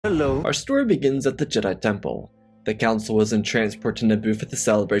Hello. Our story begins at the Jedi Temple. The Council was in transport to Naboo for the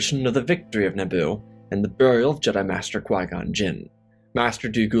celebration of the victory of Naboo and the burial of Jedi Master Qui Gon Jinn. Master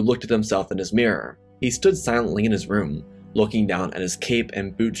Dooku looked at himself in his mirror. He stood silently in his room, looking down at his cape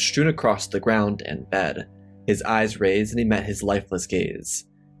and boots strewn across the ground and bed. His eyes raised and he met his lifeless gaze.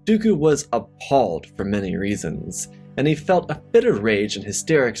 Dooku was appalled for many reasons, and he felt a fit of rage and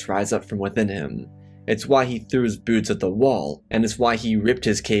hysterics rise up from within him. It's why he threw his boots at the wall, and it's why he ripped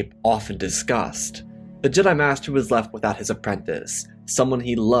his cape off in disgust. The Jedi Master was left without his apprentice, someone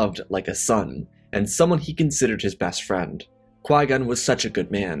he loved like a son, and someone he considered his best friend. Qui-Gon was such a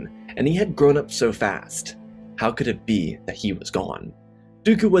good man, and he had grown up so fast. How could it be that he was gone?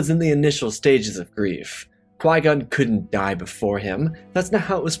 Dooku was in the initial stages of grief. Qui-Gon couldn't die before him. That's not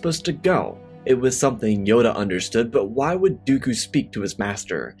how it was supposed to go. It was something Yoda understood, but why would Dooku speak to his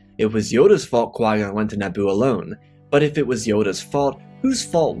master? It was Yoda's fault Qui-Gon went to Naboo alone. But if it was Yoda's fault, whose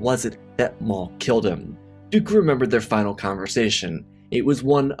fault was it that Maul killed him? Dooku remembered their final conversation. It was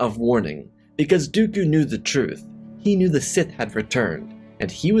one of warning, because Dooku knew the truth. He knew the Sith had returned, and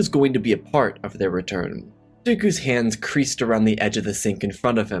he was going to be a part of their return. Dooku's hands creased around the edge of the sink in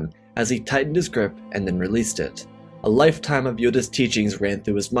front of him as he tightened his grip and then released it. A lifetime of Yoda's teachings ran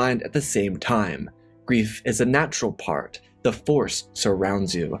through his mind at the same time. Grief is a natural part. The Force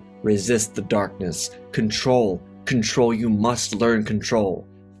surrounds you. Resist the darkness. Control. Control, you must learn control.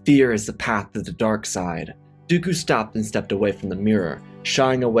 Fear is the path to the dark side. Dooku stopped and stepped away from the mirror,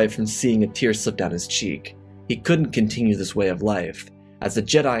 shying away from seeing a tear slip down his cheek. He couldn't continue this way of life. As a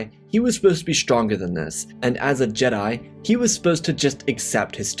Jedi, he was supposed to be stronger than this, and as a Jedi, he was supposed to just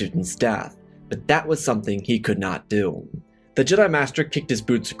accept his student's death. But that was something he could not do. The Jedi Master kicked his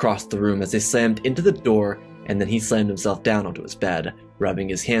boots across the room as they slammed into the door, and then he slammed himself down onto his bed, rubbing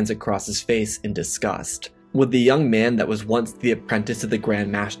his hands across his face in disgust. Would the young man that was once the apprentice of the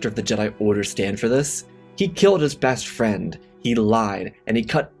Grand Master of the Jedi Order stand for this? He killed his best friend, he lied, and he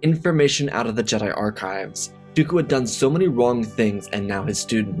cut information out of the Jedi archives. Dooku had done so many wrong things, and now his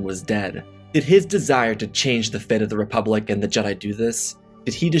student was dead. Did his desire to change the fate of the Republic and the Jedi do this?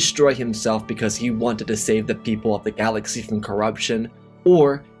 Did he destroy himself because he wanted to save the people of the galaxy from corruption?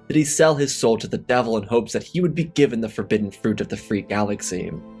 Or did he sell his soul to the devil in hopes that he would be given the forbidden fruit of the free galaxy?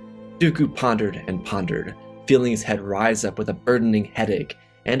 Dooku pondered and pondered, feeling his head rise up with a burdening headache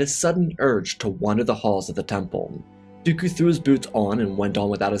and a sudden urge to wander the halls of the temple. Dooku threw his boots on and went on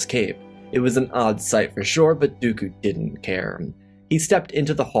without his cape. It was an odd sight for sure, but Dooku didn't care. He stepped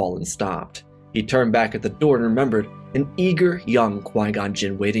into the hall and stopped. He turned back at the door and remembered an eager young Qui Gon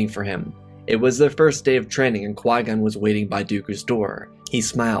Jinn waiting for him. It was their first day of training and Qui-Gon was waiting by Dooku's door. He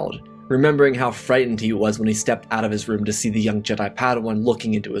smiled, remembering how frightened he was when he stepped out of his room to see the young Jedi Padawan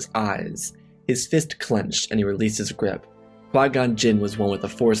looking into his eyes. His fist clenched and he released his grip. Qui-Gon Jinn was one with the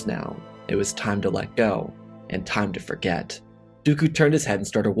Force now. It was time to let go, and time to forget. Dooku turned his head and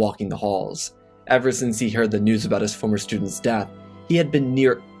started walking the halls. Ever since he heard the news about his former student's death, he had been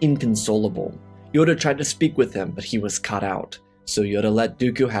near inconsolable. Yoda tried to speak with him, but he was cut out, so Yoda let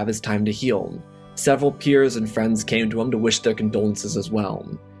Dooku have his time to heal. Several peers and friends came to him to wish their condolences as well.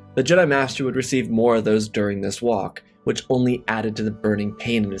 The Jedi Master would receive more of those during this walk, which only added to the burning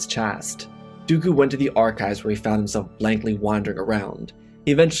pain in his chest. Dooku went to the archives where he found himself blankly wandering around.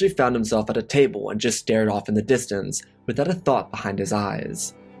 He eventually found himself at a table and just stared off in the distance, without a thought behind his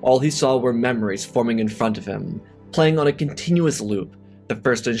eyes. All he saw were memories forming in front of him, playing on a continuous loop. The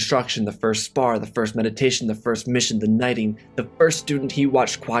first instruction, the first spar, the first meditation, the first mission, the knighting, the first student he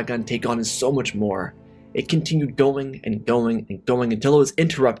watched Qui-Gon take on, and so much more. It continued going and going and going until it was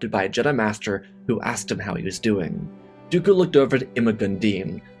interrupted by a Jedi Master who asked him how he was doing. Dooku looked over to Qui-Gon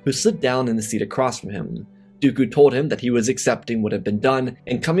Jinn, who slid down in the seat across from him. Dooku told him that he was accepting what had been done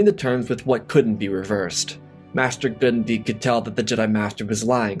and coming to terms with what couldn't be reversed. Master Gundee could tell that the Jedi Master was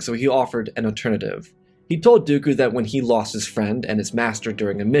lying, so he offered an alternative. He told Dooku that when he lost his friend and his master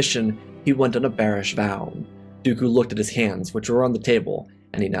during a mission, he went on a bearish vow. Dooku looked at his hands, which were on the table,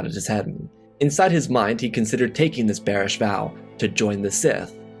 and he nodded his head. Inside his mind, he considered taking this bearish vow to join the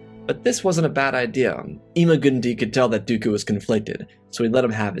Sith. But this wasn't a bad idea. Gundee could tell that Dooku was conflicted, so he let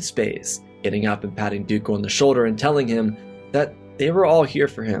him have his space, getting up and patting Dooku on the shoulder and telling him that they were all here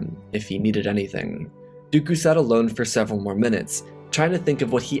for him if he needed anything. Dooku sat alone for several more minutes, trying to think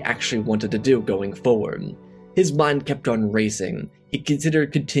of what he actually wanted to do going forward. His mind kept on racing. He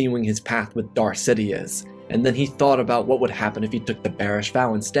considered continuing his path with Darth Sidious, and then he thought about what would happen if he took the bearish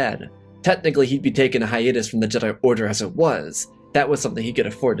vow instead. Technically, he'd be taking a hiatus from the Jedi Order as it was. That was something he could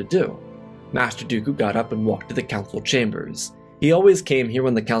afford to do. Master Dooku got up and walked to the council chambers. He always came here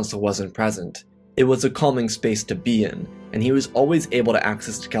when the council wasn't present. It was a calming space to be in, and he was always able to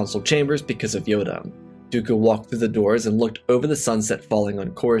access the council chambers because of Yoda. Dooku walked through the doors and looked over the sunset falling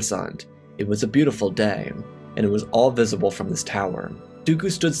on Coruscant. It was a beautiful day, and it was all visible from this tower.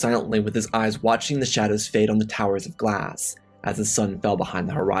 Dooku stood silently with his eyes watching the shadows fade on the towers of glass as the sun fell behind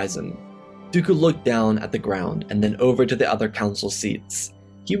the horizon. Dooku looked down at the ground and then over to the other council seats.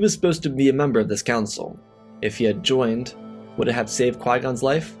 He was supposed to be a member of this council. If he had joined, would it have saved Qui-Gon's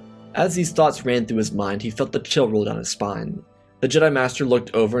life? As these thoughts ran through his mind, he felt the chill roll down his spine. The Jedi Master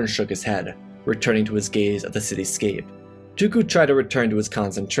looked over and shook his head, returning to his gaze at the cityscape. Dooku tried to return to his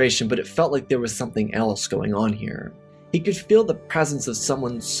concentration, but it felt like there was something else going on here. He could feel the presence of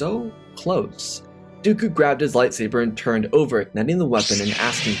someone so close. Dooku grabbed his lightsaber and turned over, igniting the weapon and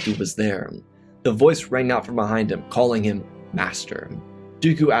asking who was there. The voice rang out from behind him, calling him Master.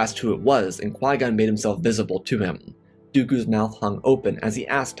 Dooku asked who it was, and Qui-Gon made himself visible to him. Dooku's mouth hung open as he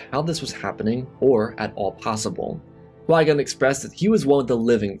asked how this was happening, or at all possible. Qui-Gon expressed that he was one with the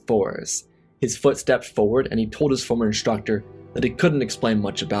living Force. His foot stepped forward and he told his former instructor that he couldn't explain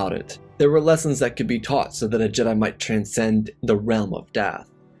much about it. There were lessons that could be taught so that a Jedi might transcend the realm of death.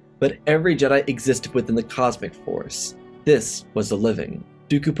 But every Jedi existed within the cosmic force. This was the living.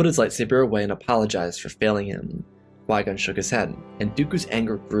 Dooku put his lightsaber away and apologized for failing him. Qui-Gon shook his head, and Dooku's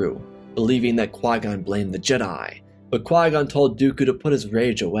anger grew, believing that Qui-Gon blamed the Jedi. But Qui-Gon told Dooku to put his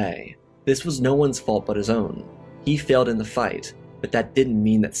rage away. This was no one's fault but his own. He failed in the fight, but that didn't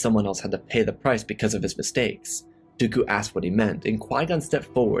mean that someone else had to pay the price because of his mistakes. Dooku asked what he meant, and Qui-Gon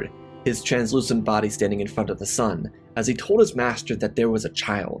stepped forward, his translucent body standing in front of the sun, as he told his master that there was a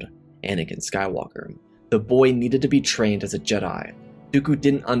child, Anakin Skywalker. The boy needed to be trained as a Jedi. Dooku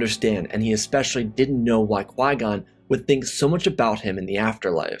didn't understand, and he especially didn't know why Qui-Gon would think so much about him in the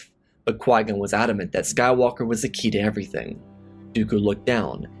afterlife. But Qui-Gon was adamant that Skywalker was the key to everything. Dooku looked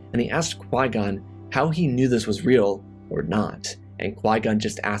down, and he asked Qui-Gon how he knew this was real or not, and Qui-Gon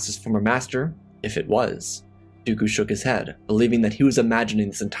just asked his former master if it was. Dooku shook his head, believing that he was imagining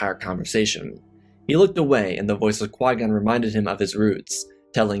this entire conversation. He looked away, and the voice of Qui-Gon reminded him of his roots,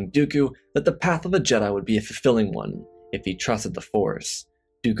 telling Dooku that the path of a Jedi would be a fulfilling one if he trusted the Force.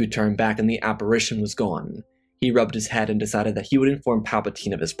 Dooku turned back and the apparition was gone. He rubbed his head and decided that he would inform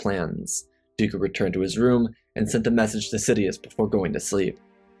Palpatine of his plans. Dooku returned to his room and sent a message to Sidious before going to sleep.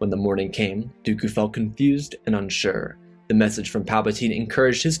 When the morning came, Dooku felt confused and unsure. The message from Palpatine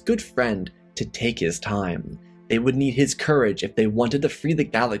encouraged his good friend to take his time. They would need his courage if they wanted to free the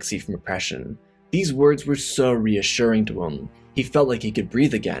galaxy from oppression. These words were so reassuring to him. He felt like he could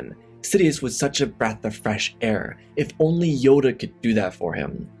breathe again. Sidious was such a breath of fresh air. If only Yoda could do that for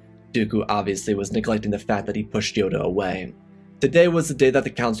him. Dooku obviously was neglecting the fact that he pushed Yoda away. Today was the day that the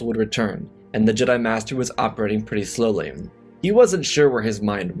council would return, and the Jedi Master was operating pretty slowly. He wasn't sure where his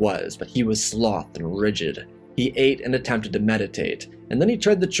mind was, but he was slothed and rigid. He ate and attempted to meditate, and then he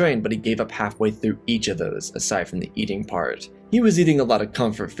tried the train, but he gave up halfway through each of those, aside from the eating part. He was eating a lot of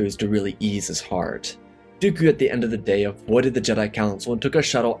comfort foods to really ease his heart. Dooku at the end of the day avoided the Jedi Council and took a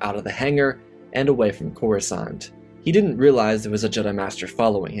shuttle out of the hangar and away from Coruscant. He didn't realize there was a Jedi Master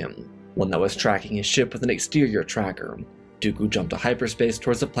following him, one that was tracking his ship with an exterior tracker. Dooku jumped to hyperspace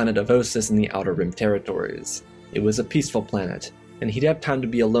towards the planet of Ossus in the Outer Rim territories. It was a peaceful planet, and he'd have time to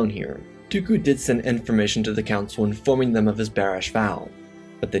be alone here. Dooku did send information to the Council informing them of his bearish vow,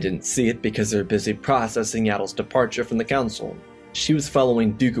 but they didn't see it because they were busy processing Yaddle's departure from the Council. She was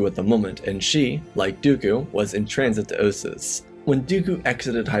following Dooku at the moment, and she, like Dooku, was in transit to Ossus. When Dooku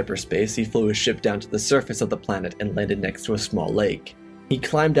exited hyperspace, he flew his ship down to the surface of the planet and landed next to a small lake. He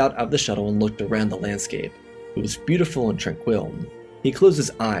climbed out of the shuttle and looked around the landscape. It was beautiful and tranquil. He closed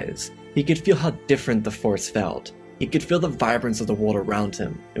his eyes. He could feel how different the Force felt. He could feel the vibrance of the world around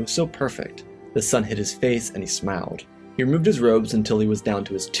him. It was so perfect. The sun hit his face and he smiled. He removed his robes until he was down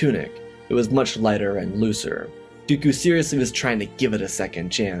to his tunic. It was much lighter and looser. Dooku seriously was trying to give it a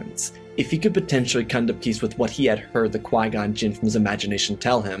second chance. If he could potentially come to peace with what he had heard the Qui Gon Jinn from his imagination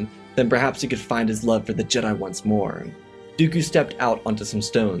tell him, then perhaps he could find his love for the Jedi once more. Dooku stepped out onto some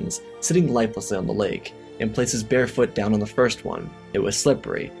stones, sitting lifelessly on the lake, and placed his bare foot down on the first one. It was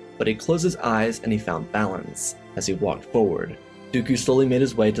slippery, but he closed his eyes and he found balance. As he walked forward, Dooku slowly made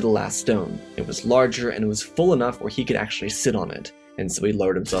his way to the last stone. It was larger and it was full enough where he could actually sit on it, and so he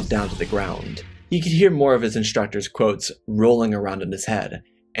lowered himself down to the ground. He could hear more of his instructor's quotes rolling around in his head.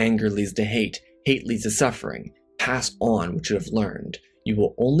 Anger leads to hate, hate leads to suffering. Pass on what you have learned. You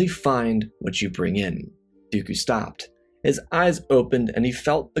will only find what you bring in. Dooku stopped. His eyes opened and he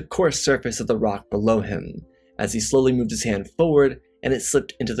felt the coarse surface of the rock below him. As he slowly moved his hand forward, and it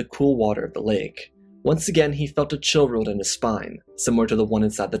slipped into the cool water of the lake. Once again, he felt a chill roll in his spine, similar to the one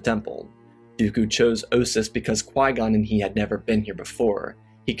inside the temple. Dooku chose Ossus because Qui-Gon and he had never been here before.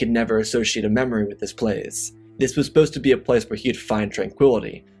 He could never associate a memory with this place. This was supposed to be a place where he'd find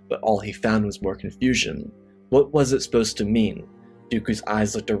tranquility, but all he found was more confusion. What was it supposed to mean? Dooku's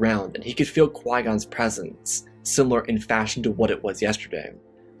eyes looked around, and he could feel Qui-Gon's presence, similar in fashion to what it was yesterday.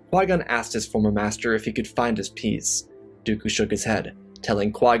 Qui-Gon asked his former master if he could find his peace. Dooku shook his head,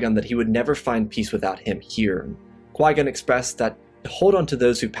 telling Qui-Gon that he would never find peace without him here. Qui-Gon expressed that to hold on to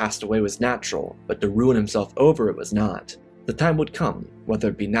those who passed away was natural, but to ruin himself over it was not. The time would come, whether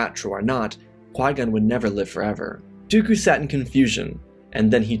it be natural or not, Qui-Gon would never live forever. Dooku sat in confusion,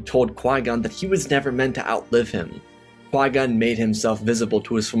 and then he told Qui-Gon that he was never meant to outlive him. Qui-Gon made himself visible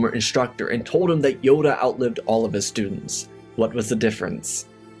to his former instructor and told him that Yoda outlived all of his students. What was the difference?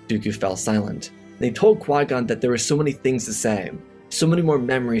 Dooku fell silent, and he told Qui-Gon that there were so many things to say, so many more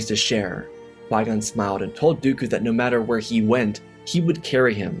memories to share. Qui-Gon smiled and told Dooku that no matter where he went, he would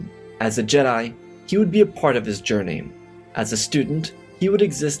carry him. As a Jedi, he would be a part of his journey. As a student, he would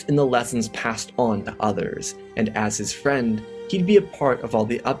exist in the lessons passed on to others, and as his friend, he'd be a part of all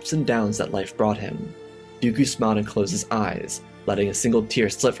the ups and downs that life brought him. Dooku smiled and closed his eyes, letting a single tear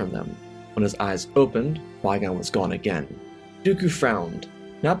slip from them. When his eyes opened, Qui-Gon was gone again. Dooku frowned,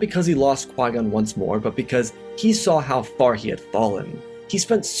 not because he lost Qui-Gon once more, but because he saw how far he had fallen. He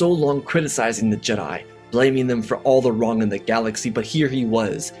spent so long criticizing the Jedi, blaming them for all the wrong in the galaxy, but here he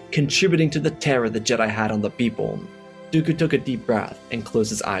was, contributing to the terror the Jedi had on the people. Dooku took a deep breath and closed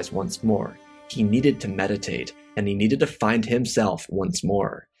his eyes once more. He needed to meditate, and he needed to find himself once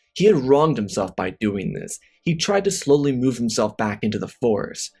more. He had wronged himself by doing this. He tried to slowly move himself back into the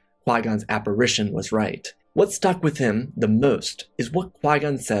Force. Qui-Gon's apparition was right. What stuck with him the most is what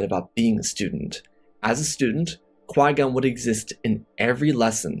Qui-Gon said about being a student. As a student, Qui-Gon would exist in every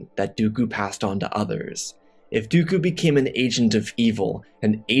lesson that Dooku passed on to others. If Dooku became an agent of evil,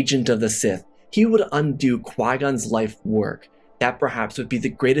 an agent of the Sith, he would undo Qui-Gon's life work. That perhaps would be the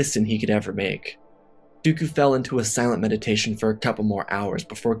greatest sin he could ever make. Dooku fell into a silent meditation for a couple more hours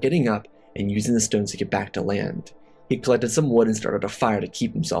before getting up and using the stones to get back to land. He collected some wood and started a fire to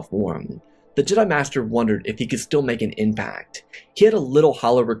keep himself warm. The Jedi Master wondered if he could still make an impact. He had a little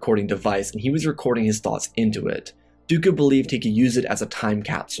hollow recording device and he was recording his thoughts into it. Dooku believed he could use it as a time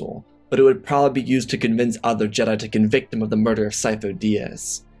capsule, but it would probably be used to convince other Jedi to convict him of the murder of Sifo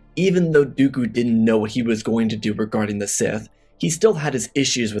Dyas. Even though Dooku didn't know what he was going to do regarding the Sith, he still had his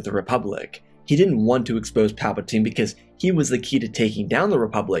issues with the Republic. He didn't want to expose Palpatine because he was the key to taking down the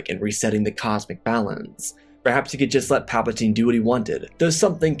Republic and resetting the cosmic balance. Perhaps he could just let Palpatine do what he wanted, though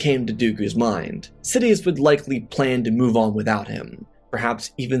something came to Dooku's mind. Sidious would likely plan to move on without him.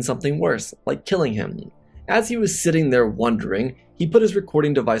 Perhaps even something worse, like killing him. As he was sitting there wondering, he put his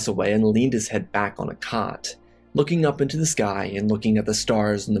recording device away and leaned his head back on a cot, looking up into the sky and looking at the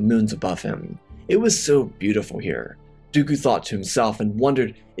stars and the moons above him. It was so beautiful here. Dooku thought to himself and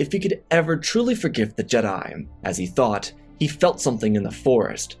wondered if he could ever truly forgive the Jedi. As he thought, he felt something in the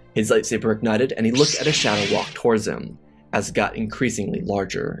forest. His lightsaber ignited and he looked at a shadow walk towards him, as it got increasingly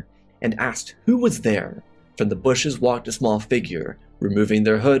larger, and asked who was there. From the bushes walked a small figure, removing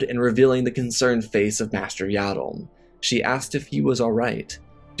their hood and revealing the concerned face of Master Yaddle. She asked if he was alright.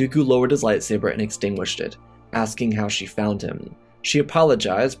 Dooku lowered his lightsaber and extinguished it, asking how she found him. She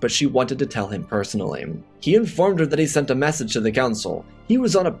apologized, but she wanted to tell him personally. He informed her that he sent a message to the council. He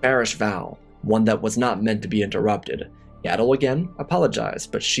was on a bearish vow, one that was not meant to be interrupted. Yaddle again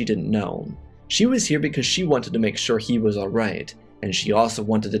apologized, but she didn't know. She was here because she wanted to make sure he was alright, and she also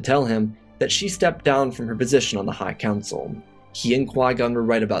wanted to tell him that she stepped down from her position on the High Council. He and Qui-Gon were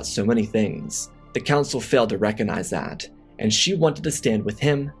right about so many things. The council failed to recognize that, and she wanted to stand with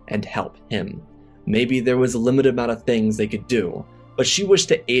him and help him. Maybe there was a limited amount of things they could do, but she wished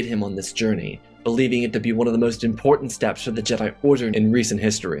to aid him on this journey, believing it to be one of the most important steps for the Jedi Order in recent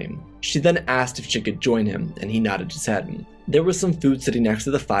history. She then asked if she could join him, and he nodded his head. There was some food sitting next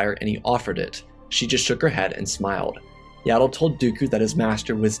to the fire, and he offered it. She just shook her head and smiled. Yaddle told Dooku that his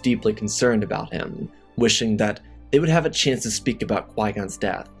master was deeply concerned about him, wishing that they would have a chance to speak about Qui-Gon's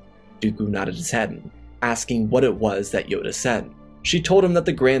death. Dooku nodded his head, asking what it was that Yoda said. She told him that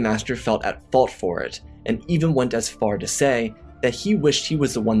the Grand Master felt at fault for it, and even went as far to say that he wished he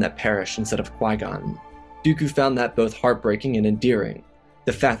was the one that perished instead of Qui-Gon. Dooku found that both heartbreaking and endearing.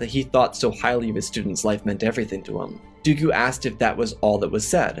 The fact that he thought so highly of his student's life meant everything to him. Dooku asked if that was all that was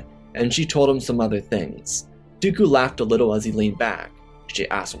said, and she told him some other things. Dooku laughed a little as he leaned back. She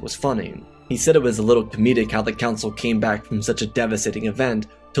asked what was funny. He said it was a little comedic how the council came back from such a devastating event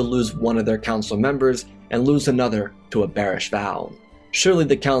to lose one of their council members and lose another to a bearish vow. Surely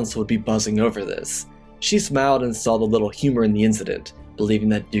the council would be buzzing over this. She smiled and saw the little humor in the incident, believing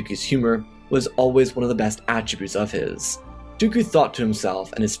that Dooku's humor was always one of the best attributes of his. Dooku thought to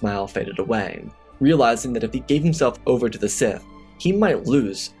himself, and his smile faded away, realizing that if he gave himself over to the Sith, he might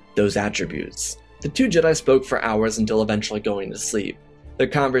lose those attributes. The two Jedi spoke for hours until eventually going to sleep. Their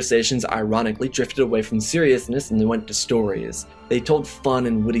conversations ironically drifted away from seriousness and they went to stories. They told fun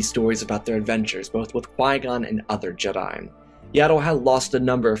and witty stories about their adventures, both with Qui Gon and other Jedi. Yaddle had lost a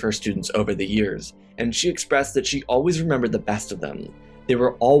number of her students over the years, and she expressed that she always remembered the best of them. They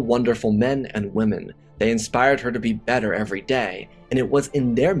were all wonderful men and women. They inspired her to be better every day, and it was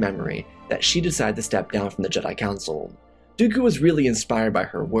in their memory that she decided to step down from the Jedi Council. Dooku was really inspired by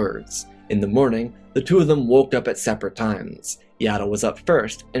her words. In the morning, the two of them woke up at separate times. Yaddle was up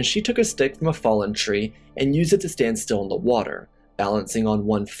first, and she took a stick from a fallen tree and used it to stand still in the water, balancing on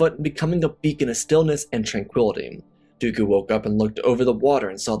one foot and becoming a beacon of stillness and tranquility. Dooku woke up and looked over the water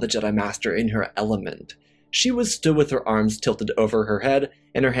and saw the Jedi Master in her element. She was stood with her arms tilted over her head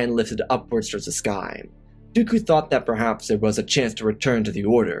and her hand lifted upwards towards the sky. Dooku thought that perhaps there was a chance to return to the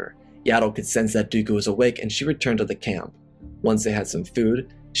Order. Yaddle could sense that Dooku was awake and she returned to the camp. Once they had some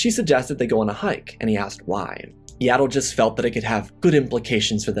food, she suggested they go on a hike, and he asked why. Yaddle just felt that it could have good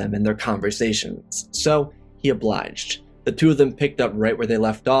implications for them in their conversations, so he obliged. The two of them picked up right where they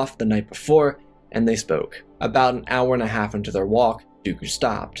left off the night before, and they spoke. About an hour and a half into their walk, Dooku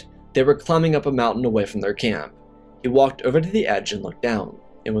stopped. They were climbing up a mountain away from their camp. He walked over to the edge and looked down.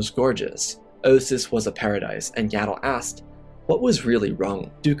 It was gorgeous. Ossus was a paradise, and Yaddle asked, what was really wrong?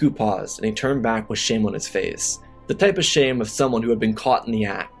 Dooku paused, and he turned back with shame on his face. The type of shame of someone who had been caught in the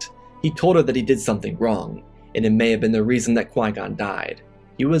act. He told her that he did something wrong, and it may have been the reason that Qui Gon died.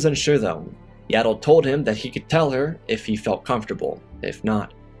 He was unsure though. Yaddle told him that he could tell her if he felt comfortable. If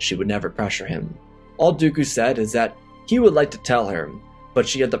not, she would never pressure him. All Dooku said is that he would like to tell her, but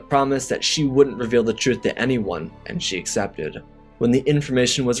she had the promise that she wouldn't reveal the truth to anyone, and she accepted. When the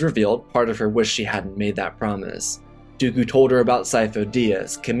information was revealed, part of her wished she hadn't made that promise. Dooku told her about Sifo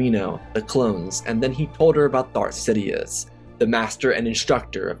Dyas, Kamino, the clones, and then he told her about Darth Sidious, the master and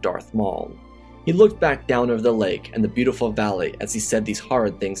instructor of Darth Maul. He looked back down over the lake and the beautiful valley as he said these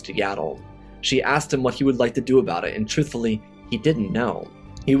horrid things to Yaddle. She asked him what he would like to do about it, and truthfully, he didn't know.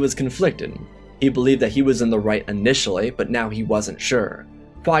 He was conflicted. He believed that he was in the right initially, but now he wasn't sure.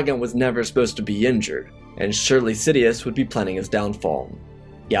 Qui-Gon was never supposed to be injured, and surely Sidious would be planning his downfall.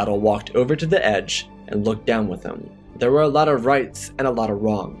 Yaddle walked over to the edge and looked down with him. There were a lot of rights and a lot of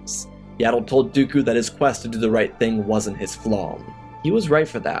wrongs. Yaddle told Dooku that his quest to do the right thing wasn't his flaw. He was right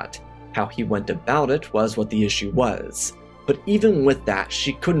for that. How he went about it was what the issue was. But even with that,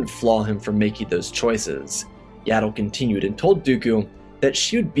 she couldn't flaw him for making those choices. Yaddle continued and told Dooku that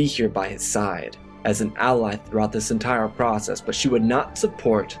she would be here by his side, as an ally throughout this entire process, but she would not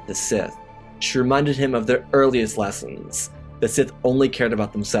support the Sith. She reminded him of their earliest lessons. The Sith only cared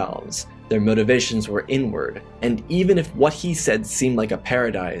about themselves. Their motivations were inward, and even if what he said seemed like a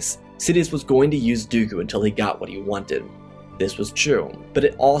paradise, Sidious was going to use Dooku until he got what he wanted. This was true, but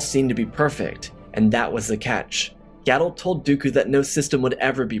it all seemed to be perfect, and that was the catch. Yaddle told Dooku that no system would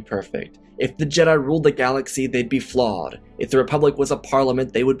ever be perfect. If the Jedi ruled the galaxy, they'd be flawed. If the Republic was a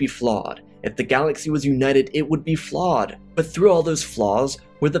parliament, they would be flawed. If the galaxy was united, it would be flawed. But through all those flaws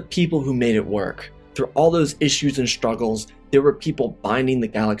were the people who made it work. Through all those issues and struggles, there were people binding the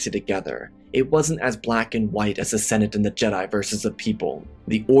galaxy together. It wasn't as black and white as the Senate and the Jedi versus the people.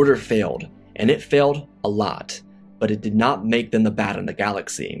 The Order failed, and it failed a lot. But it did not make them the bad in the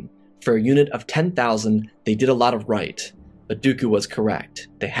galaxy. For a unit of 10,000, they did a lot of right. But Dooku was correct.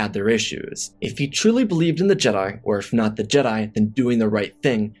 They had their issues. If he truly believed in the Jedi, or if not the Jedi, then doing the right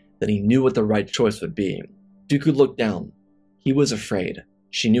thing, then he knew what the right choice would be. Dooku looked down. He was afraid.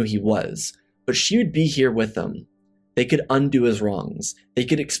 She knew he was. But she would be here with them. They could undo his wrongs. They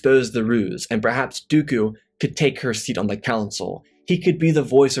could expose the ruse, and perhaps Dooku could take her seat on the council. He could be the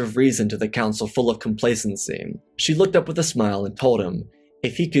voice of reason to the council full of complacency. She looked up with a smile and told him,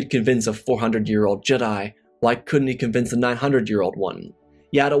 if he could convince a 400-year-old Jedi, why couldn't he convince a 900-year-old one?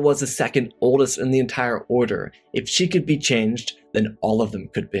 Yaddle was the second oldest in the entire Order. If she could be changed, then all of them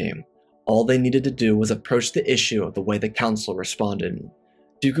could be. All they needed to do was approach the issue the way the council responded.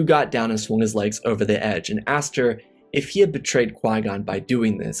 Dooku got down and swung his legs over the edge and asked her if he had betrayed Qui-Gon by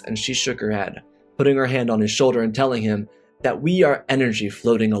doing this, and she shook her head, putting her hand on his shoulder and telling him that we are energy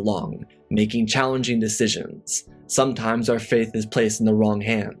floating along, making challenging decisions. Sometimes our faith is placed in the wrong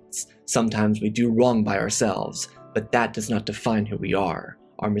hands. Sometimes we do wrong by ourselves, but that does not define who we are.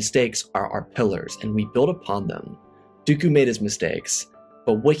 Our mistakes are our pillars, and we build upon them. Dooku made his mistakes,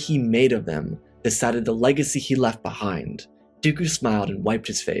 but what he made of them decided the legacy he left behind. Dooku smiled and wiped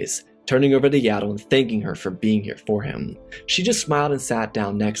his face, turning over to Yaddle and thanking her for being here for him. She just smiled and sat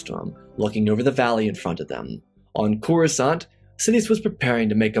down next to him, looking over the valley in front of them. On Coruscant, Sidious was preparing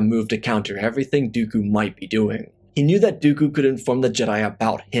to make a move to counter everything Dooku might be doing. He knew that Dooku could inform the Jedi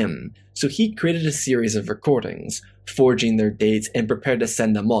about him, so he created a series of recordings, forging their dates and prepared to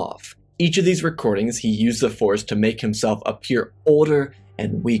send them off. Each of these recordings, he used the Force to make himself appear older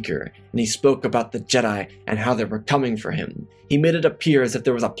and weaker, and he spoke about the Jedi and how they were coming for him. He made it appear as if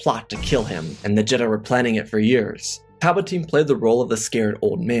there was a plot to kill him, and the Jedi were planning it for years. Palpatine played the role of the scared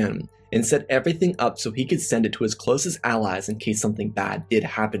old man, and set everything up so he could send it to his closest allies in case something bad did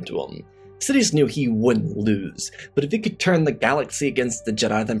happen to him. Sidious knew he wouldn't lose, but if he could turn the galaxy against the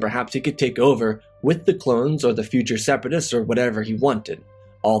Jedi, then perhaps he could take over with the clones or the future separatists or whatever he wanted.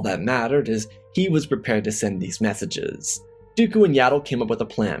 All that mattered is he was prepared to send these messages. Dooku and Yaddle came up with a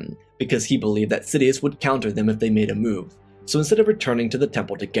plan, because he believed that Sidious would counter them if they made a move. So instead of returning to the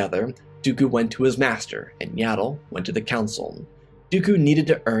temple together, Dooku went to his master, and Yaddle went to the council. Dooku needed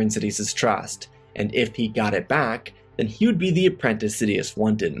to earn Sidious's trust, and if he got it back, then he would be the apprentice Sidious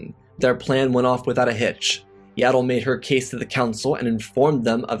wanted. Their plan went off without a hitch. Yaddle made her case to the council and informed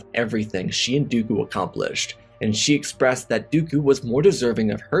them of everything she and Dooku accomplished, and she expressed that Dooku was more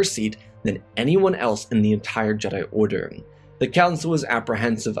deserving of her seat than anyone else in the entire Jedi Order. The council was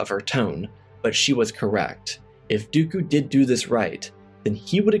apprehensive of her tone, but she was correct. If Dooku did do this right, then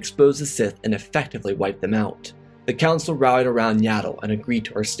he would expose the Sith and effectively wipe them out. The council rallied around Yaddle and agreed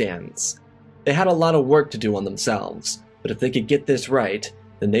to her stance. They had a lot of work to do on themselves, but if they could get this right,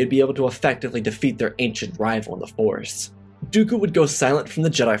 then they'd be able to effectively defeat their ancient rival in the Force. Dooku would go silent from the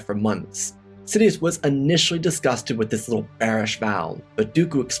Jedi for months. Sidious was initially disgusted with this little bearish vow, but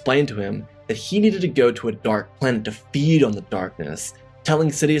Dooku explained to him that he needed to go to a dark planet to feed on the darkness, telling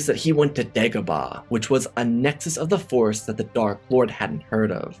Sidious that he went to Dagobah, which was a nexus of the Force that the Dark Lord hadn't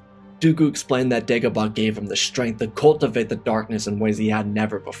heard of. Dooku explained that Dagobah gave him the strength to cultivate the darkness in ways he had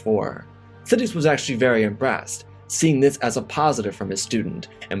never before. Sidious was actually very impressed, seeing this as a positive from his student,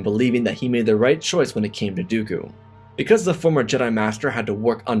 and believing that he made the right choice when it came to Dooku. Because the former Jedi Master had to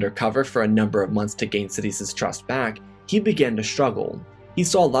work undercover for a number of months to gain Sidious's trust back, he began to struggle. He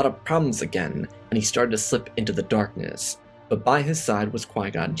saw a lot of problems again, and he started to slip into the darkness. But by his side was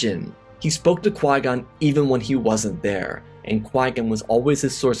Qui Gon Jinn. He spoke to Qui Gon even when he wasn't there, and Qui Gon was always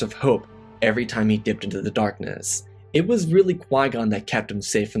his source of hope every time he dipped into the darkness. It was really Qui Gon that kept him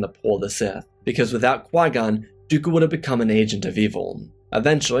safe from the pull of the Sith, because without Qui Gon, Dooku would have become an agent of evil.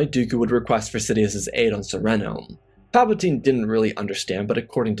 Eventually, Dooku would request for Sidious's aid on Sereno. Palpatine didn't really understand, but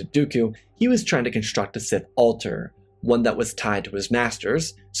according to Dooku, he was trying to construct a Sith altar, one that was tied to his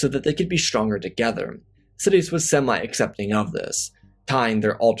masters, so that they could be stronger together. Sidious was semi-accepting of this. Tying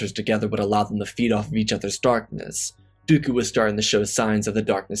their altars together would allow them to feed off of each other's darkness. Dooku was starting to show signs of the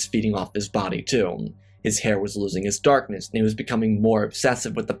darkness feeding off his body too. His hair was losing its darkness, and he was becoming more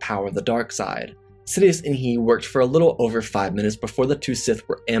obsessive with the power of the dark side. Sidious and he worked for a little over 5 minutes before the two Sith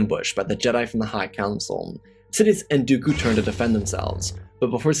were ambushed by the Jedi from the High Council. Sidious and Dooku turned to defend themselves,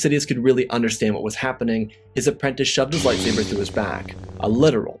 but before Sidious could really understand what was happening, his apprentice shoved his lightsaber through his back, a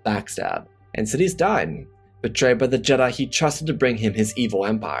literal backstab, and Sidious died. Betrayed by the Jedi he trusted to bring him his evil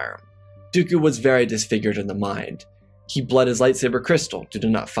empire. Dooku was very disfigured in the mind. He bled his lightsaber crystal due to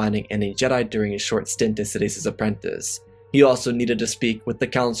not finding any Jedi during his short stint as Sidious's apprentice. He also needed to speak with the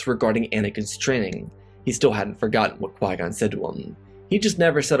council regarding Anakin's training. He still hadn't forgotten what Qui-Gon said to him. He just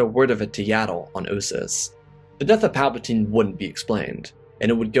never said a word of it to Yaddle on Ossus. The death of Palpatine wouldn't be explained, and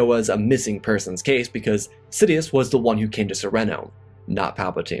it would go as a missing persons case because Sidious was the one who came to Sereno, not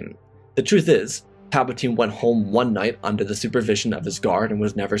Palpatine. The truth is, Palpatine went home one night under the supervision of his guard and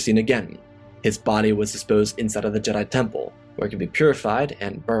was never seen again. His body was disposed inside of the Jedi Temple, where it could be purified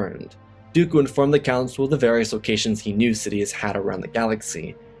and burned. Dooku informed the Council of the various locations he knew Sidious had around the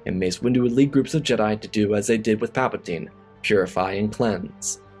galaxy, and Mace Windu would lead groups of Jedi to do as they did with Palpatine, purify and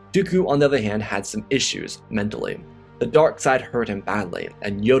cleanse. Dooku, on the other hand, had some issues mentally. The dark side hurt him badly,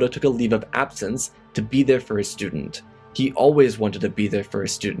 and Yoda took a leave of absence to be there for his student. He always wanted to be there for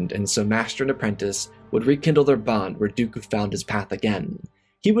his student, and so Master and Apprentice would rekindle their bond where Dooku found his path again.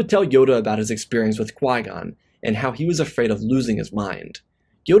 He would tell Yoda about his experience with Qui-Gon, and how he was afraid of losing his mind.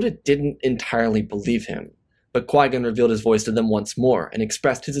 Yoda didn't entirely believe him, but Qui-Gon revealed his voice to them once more, and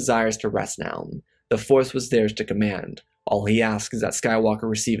expressed his desires to rest now. The Force was theirs to command. All he asked is that Skywalker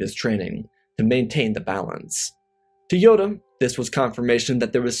receive his training, to maintain the balance. To Yoda, this was confirmation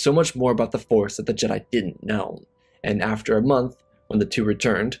that there was so much more about the Force that the Jedi didn't know. And after a month, when the two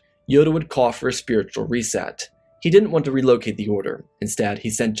returned, Yoda would call for a spiritual reset. He didn't want to relocate the Order. Instead, he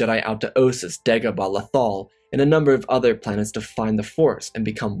sent Jedi out to Ossus, Dagobah, Lothal, and a number of other planets to find the Force and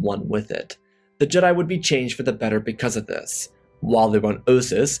become one with it. The Jedi would be changed for the better because of this. While they were on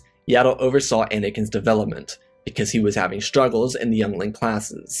Ossus, Yaddle oversaw Anakin's development, because he was having struggles in the youngling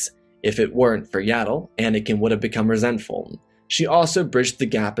classes. If it weren't for Yaddle, Anakin would have become resentful. She also bridged the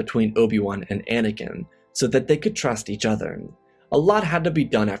gap between Obi-Wan and Anakin, so that they could trust each other. A lot had to be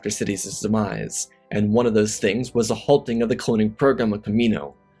done after Sidious's demise, and one of those things was the halting of the cloning program on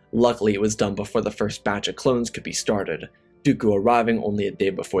Kamino. Luckily it was done before the first batch of clones could be started, Dooku arriving only a day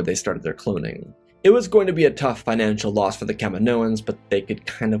before they started their cloning. It was going to be a tough financial loss for the Kaminoans, but they could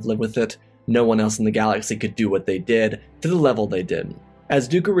kind of live with it. No one else in the galaxy could do what they did, to the level they did. As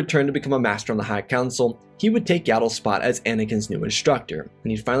Dooku returned to become a master on the High Council, he would take Yaddle's spot as Anakin's new instructor,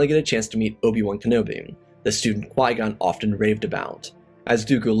 and he'd finally get a chance to meet Obi-Wan Kenobi, the student Qui-Gon often raved about. As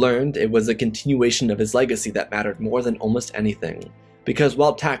Dooku learned, it was a continuation of his legacy that mattered more than almost anything, because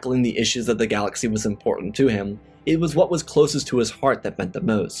while tackling the issues of the galaxy was important to him, it was what was closest to his heart that meant the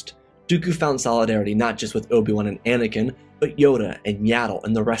most. Dooku found solidarity not just with Obi-Wan and Anakin, but Yoda and Yaddle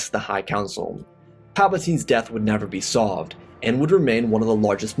and the rest of the High Council. Palpatine's death would never be solved, and would remain one of the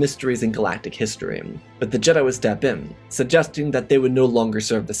largest mysteries in galactic history. But the Jedi would step in, suggesting that they would no longer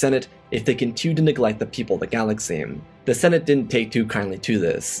serve the Senate if they continued to neglect the people of the galaxy. The Senate didn't take too kindly to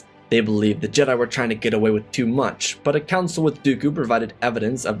this. They believed the Jedi were trying to get away with too much, but a council with Dooku provided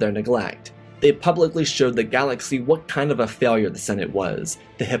evidence of their neglect. They publicly showed the galaxy what kind of a failure the Senate was.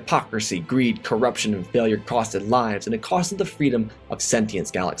 The hypocrisy, greed, corruption, and failure costed lives, and it costed the freedom of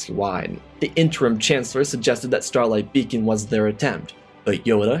sentience galaxy-wide. The interim chancellor suggested that Starlight Beacon was their attempt, but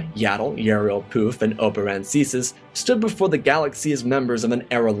Yoda, Yaddle, Yarael Poof, and Oberon Ceases stood before the galaxy as members of an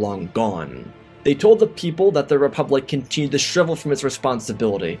era long gone. They told the people that the Republic continued to shrivel from its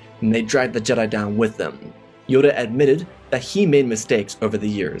responsibility, and they dragged the Jedi down with them. Yoda admitted that he made mistakes over the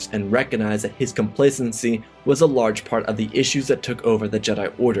years and recognized that his complacency was a large part of the issues that took over the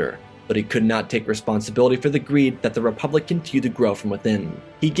Jedi Order, but he could not take responsibility for the greed that the Republic continued to grow from within.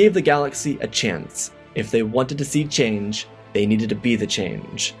 He gave the galaxy a chance. If they wanted to see change, they needed to be the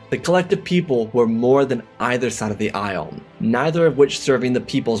change. The collective people were more than either side of the aisle, neither of which serving the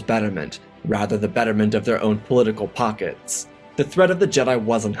people's betterment, rather the betterment of their own political pockets. The threat of the Jedi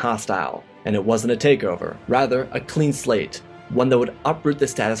wasn't hostile, and it wasn't a takeover, rather a clean slate, one that would uproot the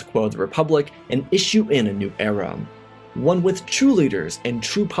status quo of the Republic and issue in a new era. One with true leaders and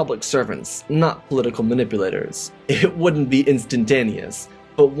true public servants, not political manipulators. It wouldn't be instantaneous,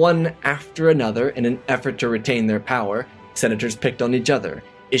 but one after another in an effort to retain their power, senators picked on each other,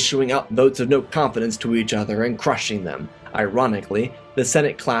 issuing out votes of no confidence to each other and crushing them. Ironically, the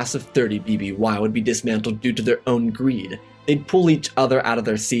Senate class of 30 BBY would be dismantled due to their own greed. They'd pull each other out of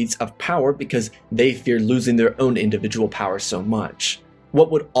their seats of power because they feared losing their own individual power so much.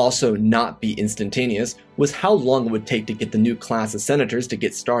 What would also not be instantaneous was how long it would take to get the new class of senators to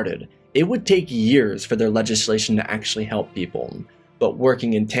get started. It would take years for their legislation to actually help people. But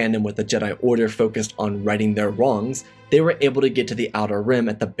working in tandem with the Jedi Order focused on righting their wrongs, they were able to get to the Outer Rim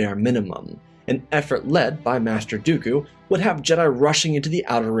at the bare minimum. An effort led by Master Dooku would have Jedi rushing into the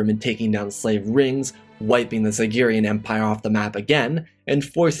Outer Rim and taking down slave rings, wiping the Zagirian Empire off the map again, and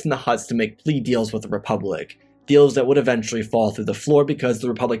forcing the Hutts to make plea deals with the Republic. Deals that would eventually fall through the floor because the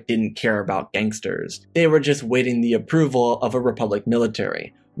Republic didn't care about gangsters. They were just waiting the approval of a Republic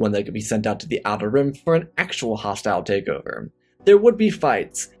military, one that could be sent out to the Outer Rim for an actual hostile takeover. There would be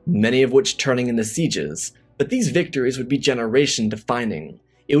fights, many of which turning into sieges, but these victories would be generation defining.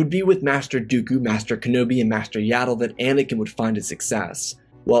 It would be with Master Dooku, Master Kenobi, and Master Yaddle that Anakin would find his success.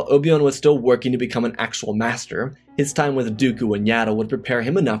 While Obi-Wan was still working to become an actual master, his time with Dooku and Yaddle would prepare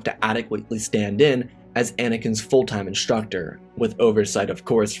him enough to adequately stand in as Anakin's full-time instructor, with oversight of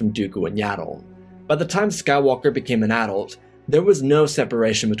course from Dooku and Yaddle. By the time Skywalker became an adult, there was no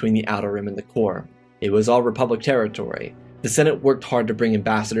separation between the Outer Rim and the core. It was all Republic territory. The Senate worked hard to bring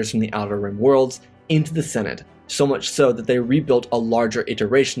ambassadors from the Outer Rim worlds into the Senate, so much so that they rebuilt a larger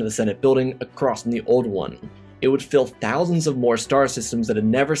iteration of the Senate building across from the old one. It would fill thousands of more star systems that had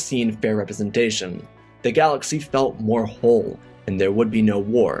never seen fair representation. The galaxy felt more whole, and there would be no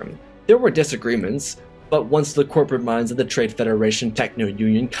war. There were disagreements, but once the corporate minds of the Trade Federation, Techno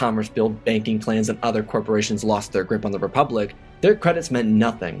Union, Commerce Guild, banking clans, and other corporations lost their grip on the Republic, their credits meant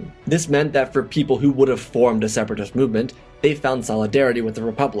nothing. This meant that for people who would have formed a separatist movement, they found solidarity with the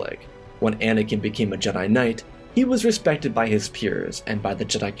Republic. When Anakin became a Jedi Knight, he was respected by his peers and by the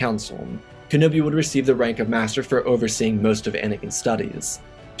Jedi Council. Kenobi would receive the rank of Master for overseeing most of Anakin's studies.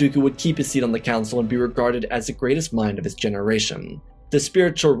 Dooku would keep his seat on the Council and be regarded as the greatest mind of his generation. The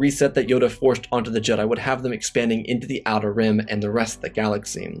spiritual reset that Yoda forced onto the Jedi would have them expanding into the Outer Rim and the rest of the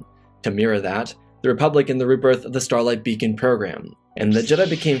galaxy. To mirror that, the Republic, and the rebirth of the Starlight Beacon program. And the Jedi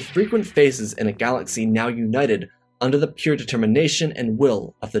became frequent faces in a galaxy now united under the pure determination and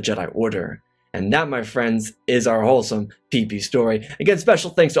will of the Jedi Order. And that, my friends, is our wholesome PP story. Again, special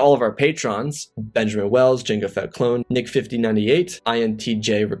thanks to all of our patrons: Benjamin Wells, Jango Fett Clone, Nick5098,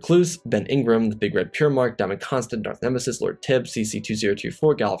 INTJ Recluse, Ben Ingram, The Big Red Pure Mark, Diamond Constant, Darth Nemesis, Lord Tibbs,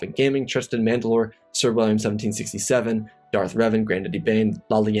 CC2024, Gallifin Gaming, Tristan Mandalore, Sir William 1767, Darth Revan, Granddaddy Bane,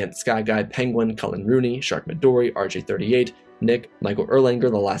 Laliant Sky Guy, Penguin, Cullen Rooney, Shark Midori, RJ38, Nick, Michael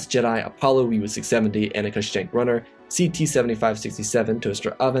Erlanger, The Last Jedi, Apollo, Weewu670, Annika Stank Runner, CT7567,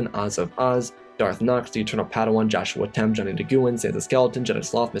 Toaster Oven, Oz of Oz, Darth Nox, The Eternal Padawan, Joshua Tem, Johnny DeGuin, Santa Skeleton, Jedi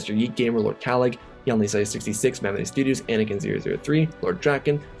Sloth, Mr. Yeet Gamer, Lord Calig, Yanlisa66, Mammoth Studios, Anakin003, Lord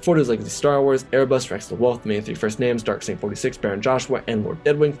Draken, Fordo's Legacy Star Wars, Airbus, Rex the Wolf, Main 3 First Names, Dark Saint 46, Baron Joshua, and Lord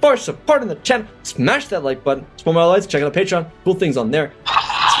Deadwing. For supporting the channel, smash that like button, support my lights, check out Patreon, cool things on there.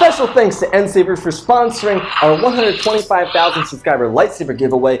 Special thanks to N-Sabers for sponsoring our 125,000 subscriber lightsaber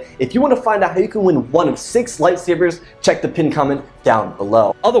giveaway. If you want to find out how you can win one of 6 lightsabers, check the pinned comment down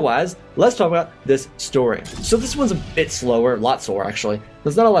below. Otherwise, let's talk about this story. So this one's a bit slower, a lot slower actually.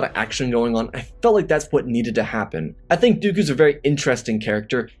 There's not a lot of action going on. I felt like that's what needed to happen. I think Dooku's a very interesting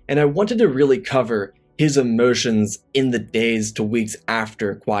character, and I wanted to really cover his emotions in the days to weeks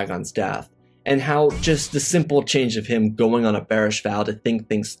after Qui-Gon's death, and how just the simple change of him going on a bearish vow to think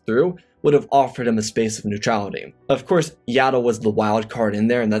things through would have offered him a space of neutrality. Of course, Yaddle was the wild card in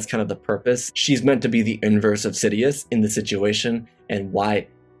there, and that's kind of the purpose. She's meant to be the inverse of Sidious in the situation, and why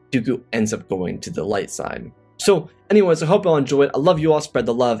Dooku ends up going to the light side. So anyways, I hope y'all enjoyed. I love you all, spread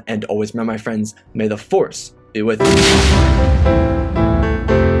the love, and always remember, my friends, may the Force be with you.